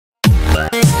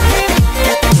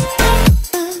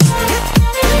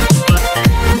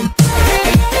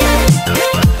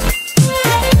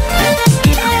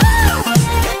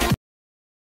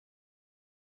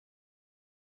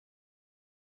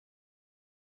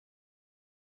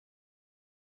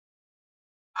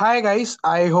Hi guys,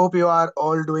 I hope you are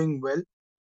all doing well.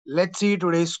 Let's see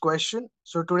today's question.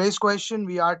 So today's question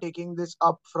we are taking this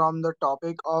up from the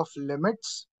topic of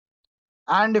limits.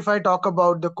 And if I talk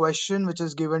about the question which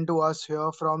is given to us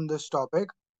here from this topic,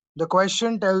 the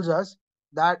question tells us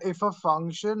that if a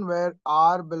function where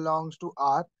r belongs to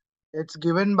R, it's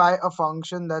given by a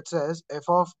function that says f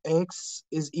of x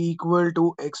is equal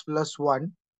to x plus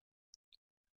 1,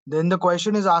 then the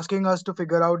question is asking us to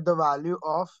figure out the value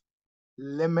of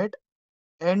limit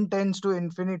n tends to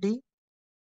infinity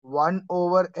 1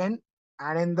 over n,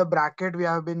 and in the bracket we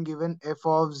have been given f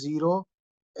of 0,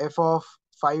 f of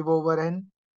 5 over n,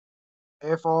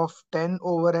 f of 10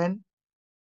 over n,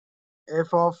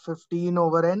 f of 15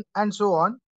 over n, and so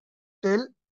on till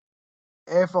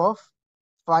f of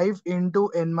 5 into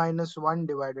n minus 1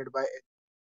 divided by n.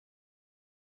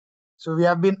 So we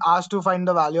have been asked to find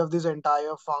the value of this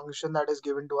entire function that is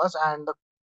given to us, and the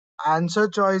answer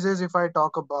choices, if I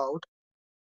talk about,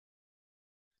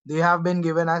 they have been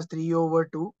given as 3 over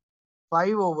 2,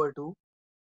 5 over 2,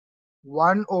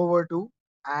 1 over 2,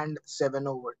 and 7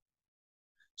 over 2.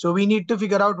 So we need to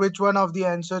figure out which one of the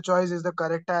answer choice is the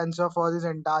correct answer for this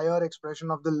entire expression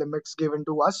of the limits given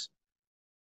to us.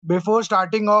 Before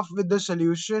starting off with the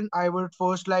solution, I would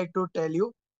first like to tell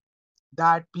you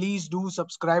that please do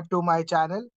subscribe to my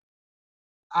channel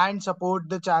and support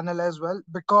the channel as well,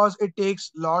 because it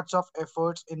takes lots of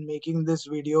efforts in making these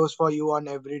videos for you on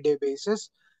everyday basis,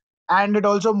 and it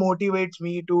also motivates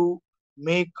me to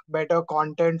make better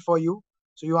content for you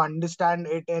so you understand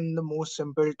it in the most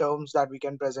simple terms that we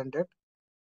can present it.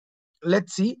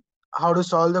 Let's see how to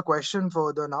solve the question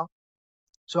further now.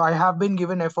 So I have been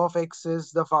given f of x is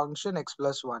the function x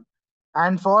plus 1.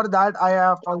 And for that, I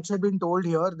have also been told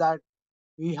here that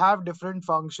we have different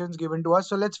functions given to us.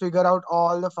 So let's figure out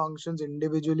all the functions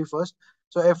individually first.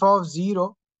 So f of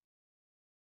 0,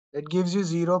 it gives you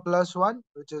 0 plus 1,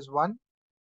 which is 1.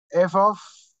 F of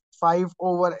 5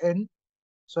 over n,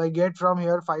 so I get from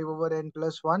here 5 over n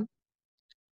plus 1.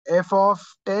 F of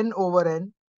 10 over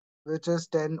n, which is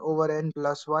 10 over n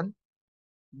plus 1.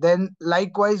 Then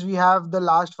likewise we have the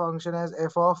last function as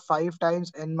f of 5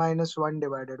 times n minus 1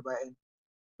 divided by n,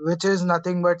 which is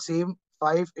nothing but same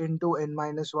 5 into n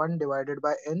minus 1 divided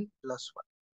by n plus 1.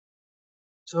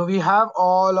 So we have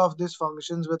all of these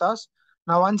functions with us.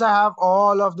 Now once I have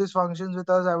all of these functions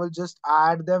with us, I will just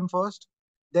add them first.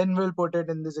 Then we'll put it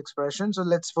in this expression. So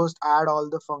let's first add all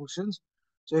the functions.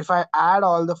 So if I add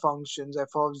all the functions, f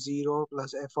of 0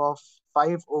 plus f of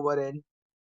 5 over n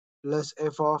plus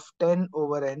f of 10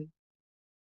 over n,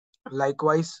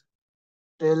 likewise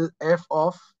till f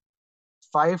of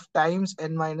 5 times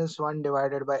n minus 1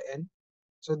 divided by n.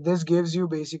 So this gives you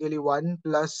basically 1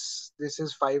 plus this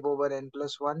is 5 over n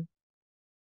plus 1,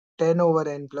 10 over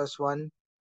n plus 1,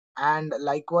 and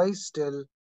likewise still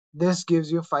this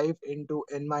gives you 5 into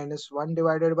n minus 1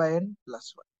 divided by n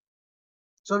plus 1.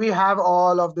 So we have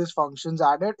all of these functions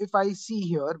added. If I see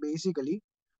here, basically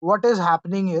what is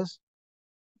happening is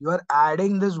you are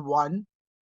adding this 1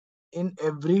 in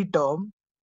every term,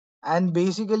 and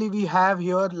basically we have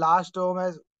here last term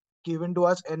as given to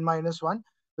us n minus 1,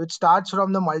 which starts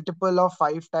from the multiple of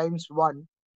 5 times 1.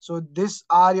 So this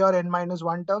are your n minus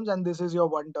 1 terms, and this is your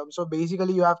 1 term. So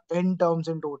basically you have n terms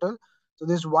in total. So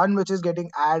this 1 which is getting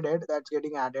added, that's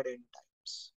getting added n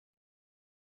times.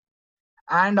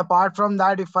 And apart from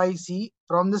that, if I see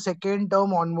from the second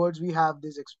term onwards, we have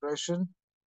this expression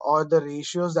or the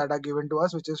ratios that are given to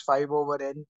us, which is 5 over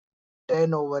n,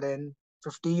 10 over n,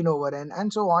 15 over n,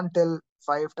 and so on till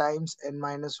 5 times n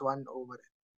minus 1 over n.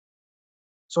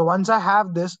 So once I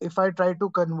have this, if I try to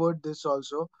convert this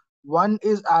also, 1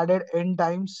 is added n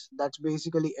times, that's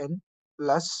basically n,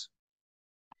 plus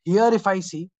here if I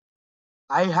see,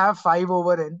 I have 5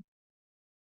 over n,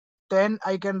 10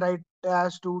 I can write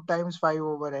as 2 times 5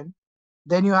 over n,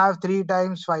 then you have 3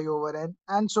 times 5 over n,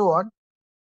 and so on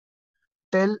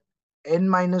till n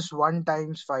minus 1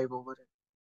 times 5 over n.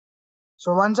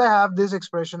 So once I have this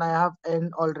expression, I have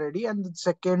n already, and the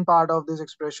second part of this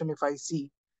expression, if I see,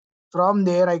 from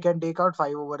there I can take out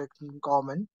 5 over x in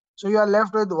common. So you are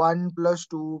left with 1 plus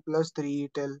 2 plus 3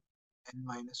 till n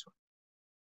minus 1.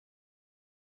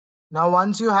 Now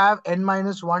once you have n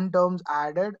minus 1 terms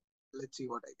added, let's see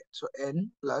what I get. So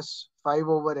n plus 5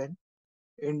 over n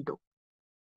into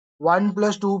 1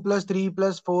 plus 2 plus 3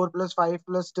 plus 4 plus 5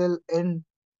 plus till n.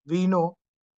 We know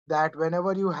that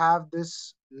whenever you have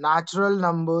this natural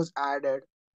numbers added,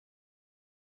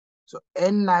 so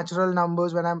n natural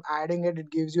numbers, when I'm adding it,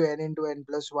 it gives you n into n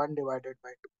plus 1 divided by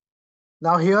 2.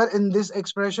 Now here in this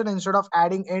expression, instead of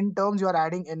adding n terms, you are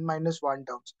adding n minus 1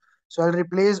 terms. So I'll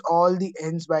replace all the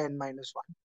n's by n minus 1.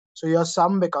 So your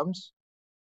sum becomes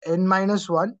n minus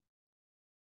 1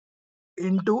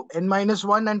 into n minus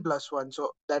 1 and plus 1.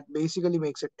 So that basically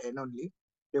makes it n only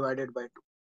divided by 2.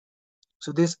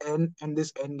 So this n and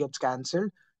this n gets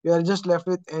cancelled. You are just left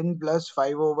with n plus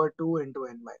 5 over 2 into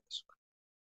n minus 1.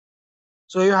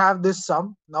 So you have this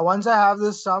sum. Now once I have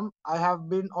this sum, I have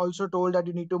been also told that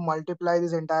you need to multiply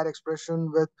this entire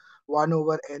expression with 1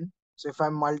 over n. So if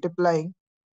I'm multiplying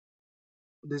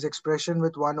this expression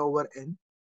with 1 over n,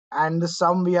 and the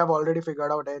sum we have already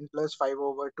figured out, n plus 5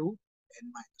 over 2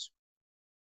 n minus 1.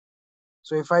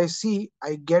 So if I see,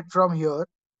 I get from here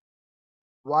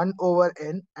 1 over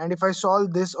n, and if I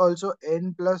solve this also,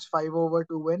 n plus 5 over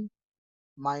 2n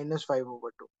minus 5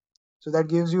 over 2. So that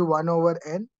gives you 1 over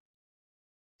n.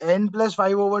 N plus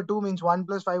 5 over 2 means 1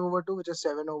 plus 5 over 2, which is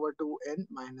 7 over 2n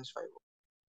minus 5 over.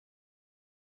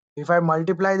 If I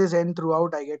multiply this n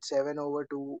throughout, I get 7 over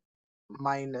 2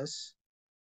 minus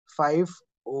 5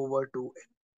 over 2n.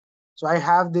 So I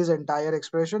have this entire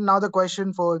expression. Now the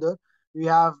question further, we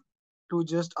have to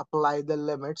just apply the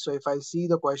limit. So if I see,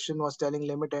 the question was telling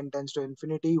limit n tends to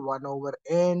infinity, 1 over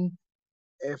n,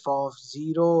 f of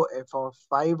 0, f of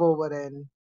 5 over n,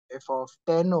 f of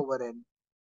 10 over n.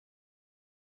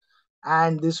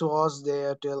 And this was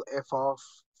there till f of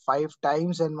 5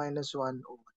 times n minus 1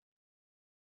 over.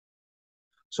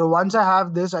 So once I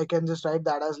have this, I can just write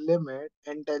that as limit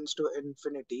n tends to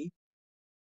infinity.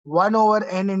 1 over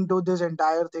n into this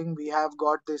entire thing, we have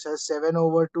got this as 7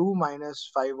 over 2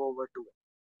 minus 5 over 2.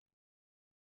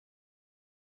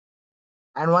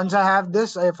 And once I have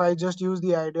this, if I just use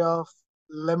the idea of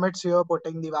limits here,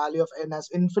 putting the value of n as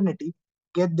infinity,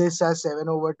 get this as 7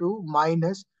 over 2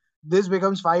 minus, this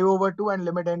becomes 5 over 2, and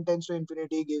limit n tends to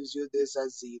infinity gives you this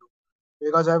as 0.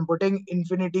 Because I'm putting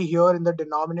infinity here in the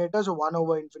denominator, so 1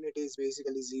 over infinity is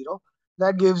basically 0.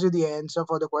 That gives you the answer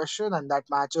for the question, and that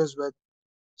matches with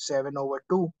 7 over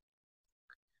 2,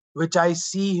 which I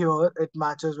see here, it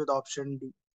matches with option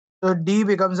D. So D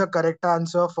becomes a correct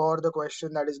answer for the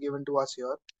question that is given to us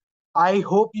here. I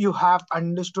hope you have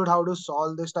understood how to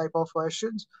solve this type of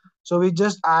questions. So we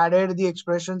just added the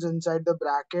expressions inside the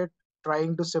bracket,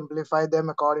 trying to simplify them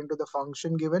according to the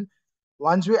function given.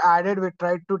 Once we added, we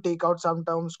tried to take out some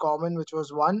terms common, which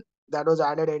was 1, that was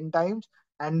added n times.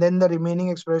 And then the remaining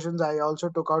expressions, I also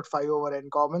took out 5 over n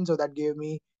common. So that gave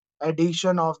me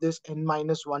addition of this n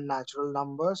minus 1 natural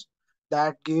numbers.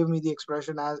 That gave me the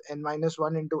expression as n minus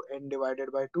 1 into n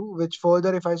divided by 2, which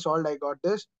further, if I solved, I got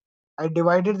this. I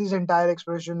divided this entire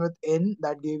expression with n,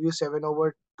 that gave you 7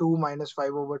 over 2 minus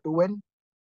 5 over 2n.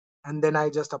 And then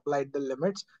I just applied the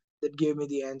limits, that gave me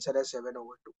the answer as 7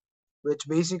 over 2, which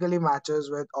basically matches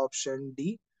with option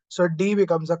D. So D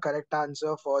becomes the correct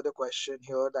answer for the question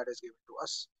here that is given to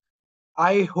us.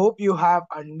 I hope you have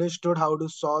understood how to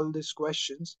solve these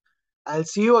questions. I'll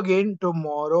see you again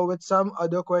tomorrow with some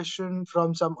other question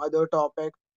from some other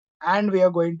topic, and we are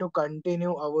going to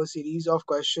continue our series of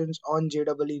questions on JEE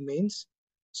mains.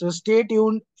 So stay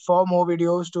tuned for more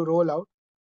videos to roll out.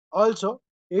 Also,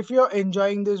 if you're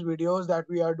enjoying these videos that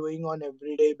we are doing on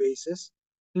everyday basis,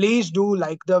 please do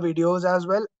like the videos as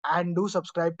well, and do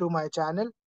subscribe to my channel,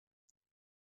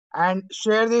 and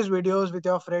share these videos with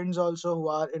your friends also who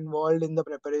are involved in the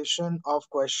preparation of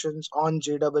questions on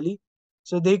JEE,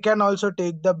 so they can also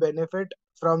take the benefit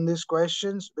from these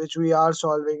questions which we are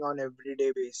solving on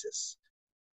everyday basis.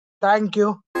 Thank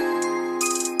you.